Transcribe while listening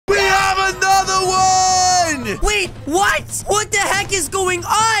Wait, what? What the heck is going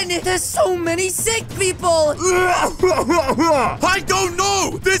on? There's so many sick people. I don't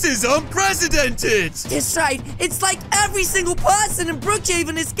know. This is unprecedented. That's right. It's like every single person in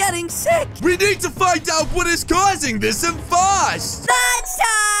Brookhaven is getting sick. We need to find out what is causing this and fast.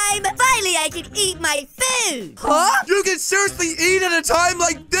 Lunchtime! Finally, I can eat my food. Huh? You can seriously eat at a time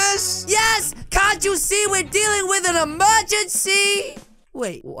like this? Yes! Can't you see we're dealing with an emergency?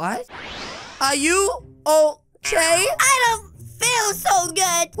 Wait, what? Are you okay? I don't feel so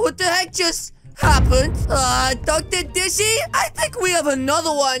good. What the heck just happened? Dr. Dishy? I think we have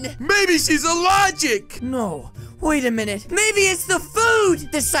another one. Maybe she's allergic. No. Wait a minute. Maybe it's the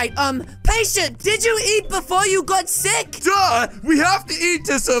food. This right. Patient, did you eat before you got sick? Duh! We have to eat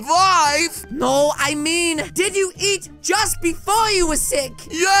to survive. No, I mean, did you eat just before you were sick?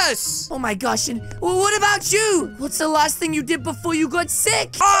 Yes. Oh my gosh, and what about you? What's the last thing you did before you got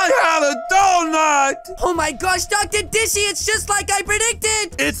sick? I had a donut. Oh my gosh, Dr. Dishy, it's just like I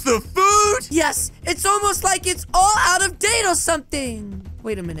predicted. It's the food? Yes, it's almost like it's all out of date or something.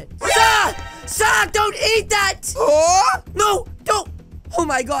 Wait a minute. Sir! Sir, don't eat that! Huh? No, don't! Oh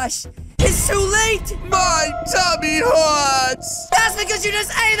my gosh. It's too late! My tummy hurts! That's because you just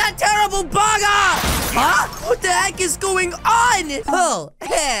ate that terrible burger! Huh? What the heck is going on? Oh,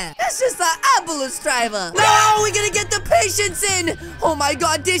 yeah. That's just the ambulance driver. No, we're gonna get the patients in! Oh my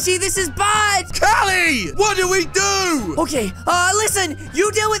god, Dishy, this is bad! Callie! What do we do? Okay, listen,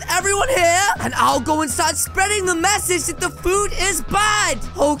 you deal with everyone here, and I'll go and start spreading the message that the food is bad,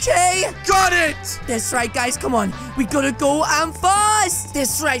 okay? Got it! That's right, guys, come on. We gotta go and fast.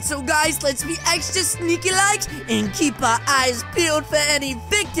 That's right, so guys, let's be extra sneaky-like and keep our eyes peeled for any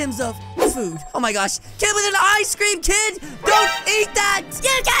victims of food. Oh my gosh, kid with an ice cream, kid, don't eat that.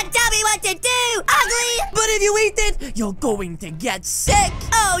 You can't tell me what to do, ugly! But if you eat it, you're going to get sick.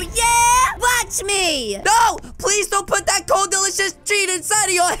 Oh, yeah? Watch me! No, please don't put that cold, delicious treat inside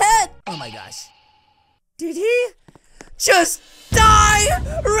of your head. Oh my gosh. Did he just die?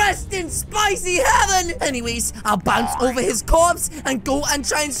 Rest in spicy heaven. Anyways, I'll bounce over his corpse and go and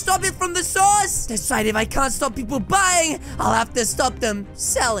try and stop it from the source. That's right, if I can't stop people buying, I'll have to stop them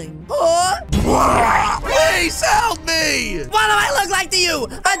selling. Huh? Please help me! What do I look like to you?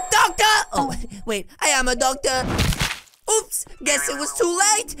 A doctor? Oh, wait, I am a doctor. Oops, guess it was too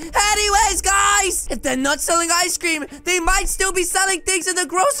late. Anyways, guys, if they're not selling ice cream, they might still be selling things in the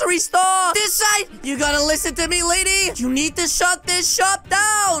grocery store. This right, you gotta listen to me, lady. You need to shut this shop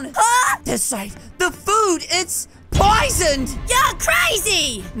down. Huh? This right, the food, it's poisoned. You're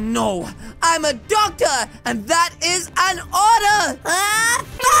crazy! No, I'm a doctor, and that is an order.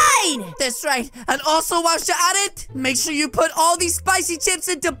 Fine! That's right. And also, while you're at it, make sure you put all these spicy chips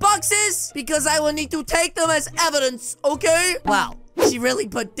into boxes, because I will need to take them as evidence, okay? Wow, she really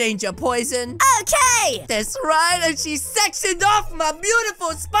put danger poison. Okay! That's right, and she sectioned off my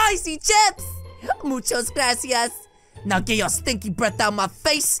beautiful spicy chips. Muchas gracias. Now get your stinky breath out my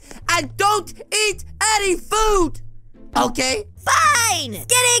face, and don't eat any food. Okay? Fine!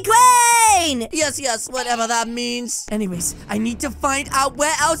 Skinny Queen! Yes, whatever that means. Anyways, I need to find out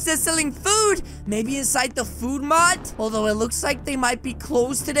where else they're selling food. Maybe inside the food mart? Although it looks like they might be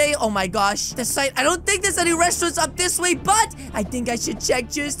closed today. Oh my gosh. The site, I don't think there's any restaurants up this way, but I think I should check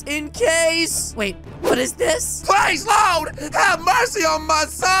just in case. Wait, what is this? Please, Lord, have mercy on my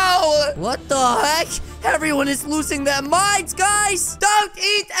soul! What the heck? Everyone is losing their minds, guys. Don't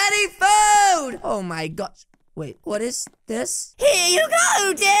eat any food. Oh my gosh. Wait, what is this? Here you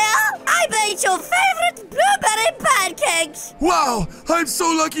go, dear! I made your favorite blueberry pancakes! Wow, I'm so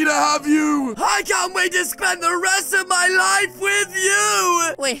lucky to have you! I can't wait to spend the rest of my life with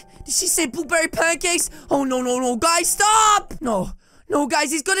you! Wait, did she say blueberry pancakes? Oh, no, guys, stop! No, guys,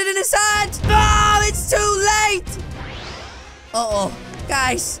 he's got it in his hand! No, it's too late! Uh-oh,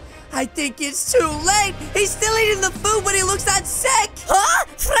 guys. I think it's too late. He's still eating the food when he looks that sick. Huh?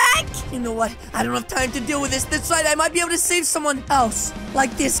 Frank? You know what? I don't have time to deal with this. That's right. I might be able to save someone else.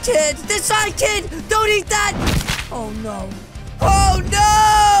 Like this kid. That's right, kid. Don't eat that. Oh, no. Oh,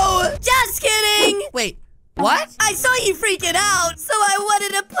 no. Just kidding. Wait. What? I saw you freaking out, so I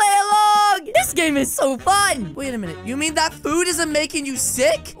wanted to play along. This game is so fun. Wait a minute. You mean that food isn't making you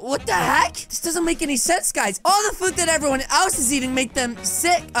sick? What the heck? This doesn't make any sense, guys. All the food that everyone else is eating make them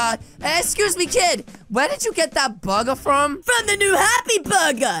sick. Excuse me, kid. where did you get that burger from? From the new Happy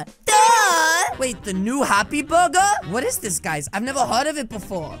Burger. Duh! Wait, the new Happy Burger? What is this, guys? I've never heard of it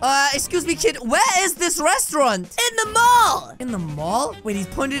before. Excuse me, kid. Where is this restaurant? In the mall. In the mall? Wait, he's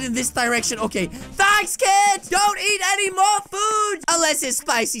pointed in this direction. Okay. Thanks, kid! Don't eat any more food! Unless it's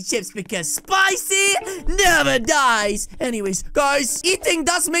spicy chips, because spicy never dies. Anyways, guys, eating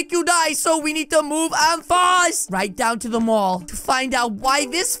does make you die, so we need to move and fast. Right down to the mall to find out why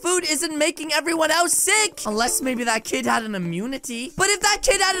this food isn't making everyone else sick. Unless maybe that kid had an immunity. But if that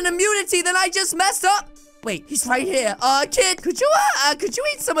kid had an immunity, then I just messed up. Wait, he's right here. Kid, could you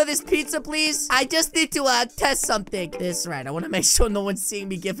eat some of this pizza, please? I just need to, test something. That's right. I want to make sure no one's seeing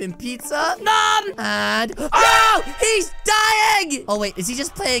me give him pizza. Nom! And, oh, he's dying! Oh, wait, is he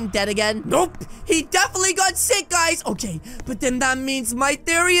just playing dead again? Nope. He definitely got sick, guys. Okay, but then that means my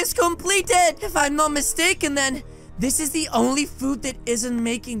theory is completed. If I'm not mistaken, then this is the only food that isn't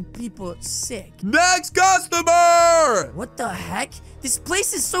making people sick. Next customer! What the heck? This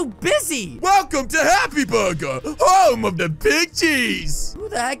place is so busy. Welcome to Happy Burger, home of the big cheese. Who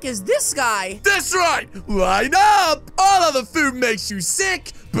the heck is this guy? That's right. Line up. All other food makes you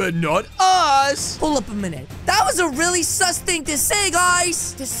sick, but not us. Hold up a minute. That was a really sus thing to say,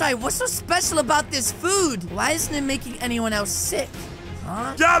 guys. Decide what's so special about this food? Why isn't it making anyone else sick?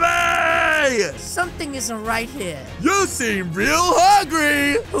 Huh? Gabby! Something isn't right here. You seem real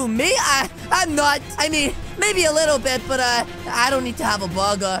hungry. Who, me? I'm not. I mean, maybe a little bit, but I don't need to have a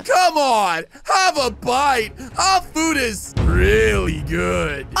burger. Come on, have a bite. Our food is really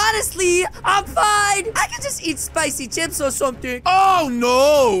good. Honestly, I'm fine. I can just eat spicy chips or something. Oh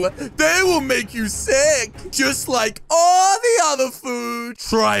no, they will make you sick, just like all the other food.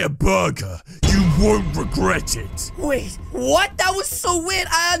 Try a burger. You won't regret it. Wait, what? That was so weird.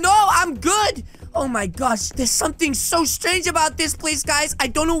 No, I'm good. Oh my gosh, there's something so strange about this place, guys. I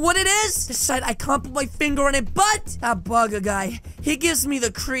don't know what it is. This side, I can't put my finger on it, but that burger guy, he gives me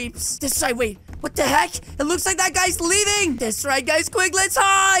the creeps. This side, wait, what the heck? It looks like that guy's leaving. That's right, guys, quick, let's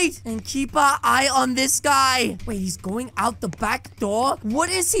hide. And keep our eye on this guy. Wait, he's going out the back door? What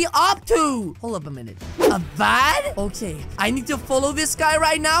is he up to? Hold up a minute. A van? Okay, I need to follow this guy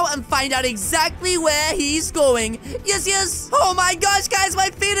right now and find out exactly where he's going. Yes, yes. Oh my gosh, guys, my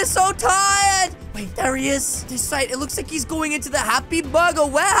feet are so tired. Wait, there he is. This side, it looks like he's going into the Happy Burger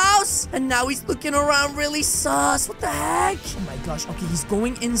warehouse. And now he's looking around really sus. What the heck? Oh my gosh. Okay, he's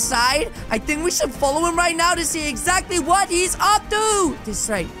going inside. I think we should follow him right now to see exactly what he's up to. This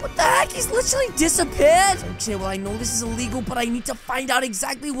right. What the heck? He's literally disappeared. Okay, well, I know this is illegal, but I need to find out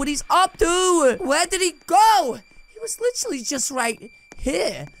exactly what he's up to. Where did he go? He was literally just right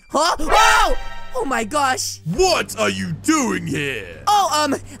here. Huh? Whoa! Oh my gosh. What are you doing here?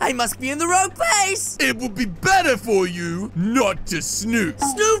 Oh, I must be in the wrong place. It would be better for you not to snoop.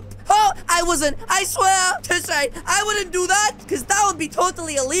 Snoop? Oh, I wasn't. I swear. That's right. I wouldn't do that, because that would be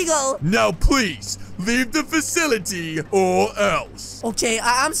totally illegal. Now, please, leave the facility or else. Okay,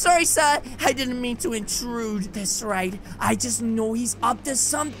 I'm sorry, sir. I didn't mean to intrude. That's right. I just know he's up to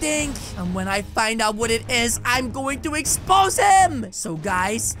something. And when I find out what it is, I'm going to expose him. So,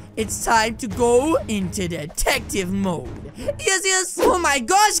 guys, it's time to go into detective mode. Yes, yes. Oh my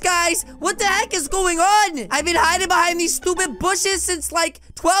gosh, guys. What the heck is going on? I've been hiding behind these stupid bushes since like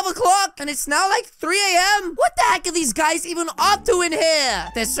 12 o'clock. And it's now like 3 a.m. What the heck are these guys even up to in here?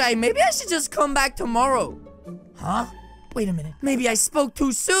 That's right. Maybe I should just come back tomorrow. Huh? Wait a minute. Maybe I spoke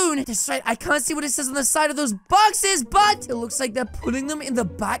too soon. That's right. I can't see what it says on the side of those boxes, but it looks like they're putting them in the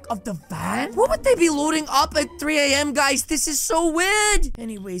back of the van. What would they be loading up at 3 a.m., guys? This is so weird.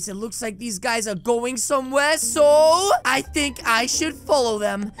 Anyways, it looks like these guys are going somewhere, so I think I should follow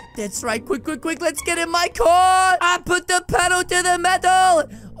them. That's right. Quick, quick, quick. Let's get in my car. I put the pedal to the metal.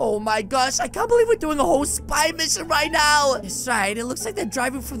 Oh my gosh, I can't believe we're doing a whole spy mission right now. That's right, it looks like they're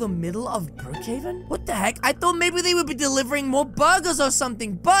driving through the middle of Brookhaven. What the heck? I thought maybe they would be delivering more burgers or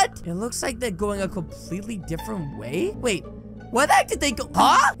something, but it looks like they're going a completely different way. Wait, where the heck did they go?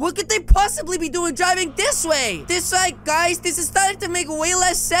 Huh? What could they possibly be doing driving this way? This way, guys, this is starting to make way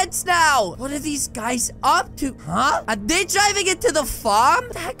less sense now. What are these guys up to? Huh? Are they driving it to the farm?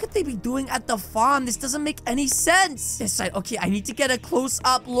 What the heck could they be doing at the farm? This doesn't make any sense. This side, okay, I need to get a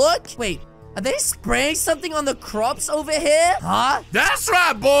close-up look. Wait, are they spraying something on the crops over here? Huh? That's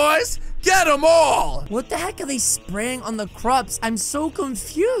right, boys. Get them all! What the heck are they spraying on the crops? I'm so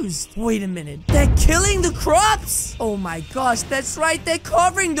confused. Wait a minute. They're killing the crops? Oh my gosh, that's right. They're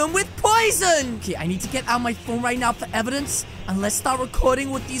covering them with poison. Okay, I need to get out my phone right now for evidence. And let's start recording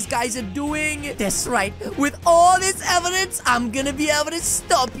what these guys are doing. That's right. With all this evidence, I'm gonna be able to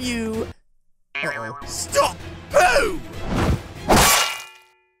stop you. Uh-oh. Stop! Who?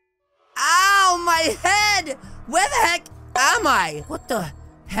 Oh my my head. Where the heck am I? What the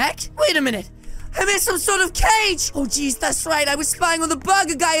heck? Wait a minute. I'm in some sort of cage. Oh, geez, that's right. I was spying on the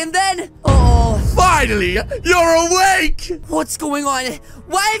burger guy and then... Uh-oh. Finally, you're awake! What's going on?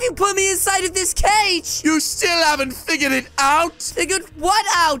 Why have you put me inside of this cage? You still haven't figured it out? Figured what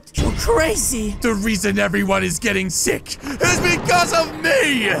out? You're crazy. The reason everyone is getting sick is because of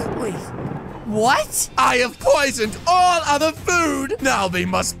me! Wait, what? I have poisoned all other food! Now they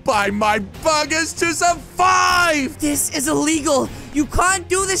must buy my burgers to survive! This is illegal. You can't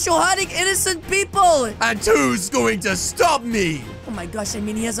do this. You're hurting innocent people. And who's going to stop me? Oh my gosh, I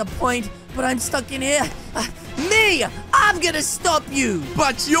mean, he has a point, but I'm stuck in here. Me! I'm gonna stop you!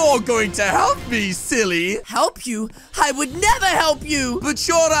 But you're going to help me, silly! Help you? I would never help you! But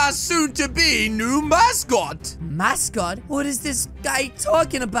you're our soon-to-be new mascot! Mascot? What is this guy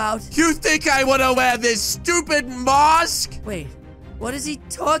talking about? You think I want to wear this stupid mask? Wait, what is he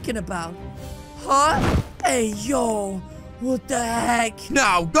talking about? Huh? Hey, yo! What the heck?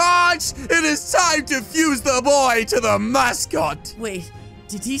 Now, guards, it is time to fuse the boy to the mascot! Wait,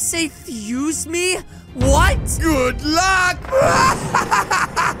 did he say fuse me? What? Good luck!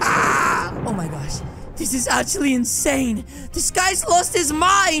 Oh my gosh. This is actually insane. This guy's lost his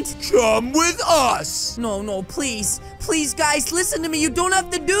mind. Come with us. No, please. Please, guys, listen to me. You don't have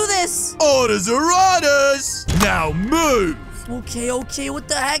to do this. Orders are orders. Now move. Okay. What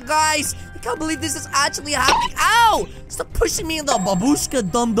the heck, guys? I can't believe this is actually happening. Ow! Stop pushing me in the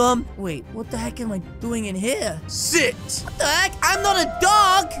babushka, dum-dum. Wait, what the heck am I doing in here? Sit. What the heck? I'm not a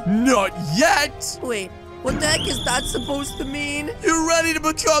dog. Not yet. Wait, what the heck is that supposed to mean? You ready to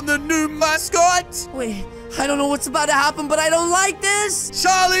become the new mascot? Wait, I don't know what's about to happen, but I don't like this.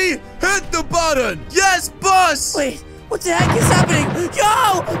 Charlie, hit the button. Yes, boss. Wait, what the heck is happening?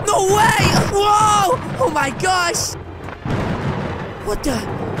 Yo, no way. Whoa, oh my gosh. What the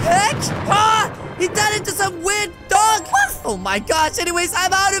heck? Ah, he turned into some weird dog. Oh my gosh, anyways,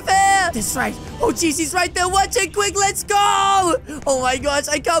 I'm out of here. That's right. Oh, jeez, he's right there watching. Quick, let's go. Oh my gosh,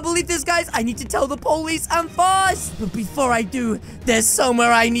 I can't believe this, guys. I need to tell the police I'm fast. But before I do, there's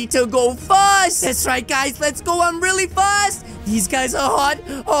somewhere I need to go first. That's right, guys. Let's go. I'm really fast. These guys are hot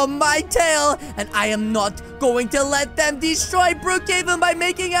on my tail, and I am not going to let them destroy Brookhaven by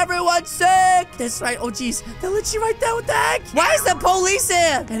making everyone sick. That's right. Oh, jeez. They're literally right there. What the heck? Why is the police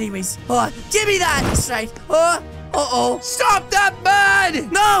here? Anyways, give me that. That's right. Uh-oh. Stop that man!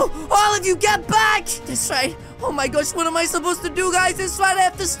 No! All of you get back! That's right. Oh my gosh, what am I supposed to do, guys? That's right, I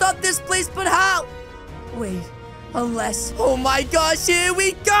have to stop this place, but how? Wait, unless... Oh my gosh, here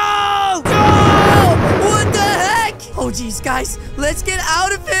we go! Go! What the heck? Oh, jeez, guys, let's get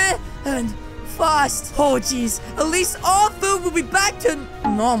out of here and fast. Oh, jeez, at least all food will be back to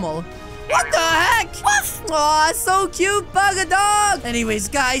normal. What the heck? Aw, so cute, Bugger Dog. Anyways,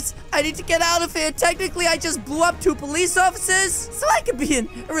 guys, I need to get out of here. Technically, I just blew up 2 police officers, so I could be in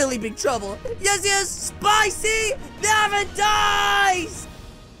really big trouble. Yes, Spicy never dies.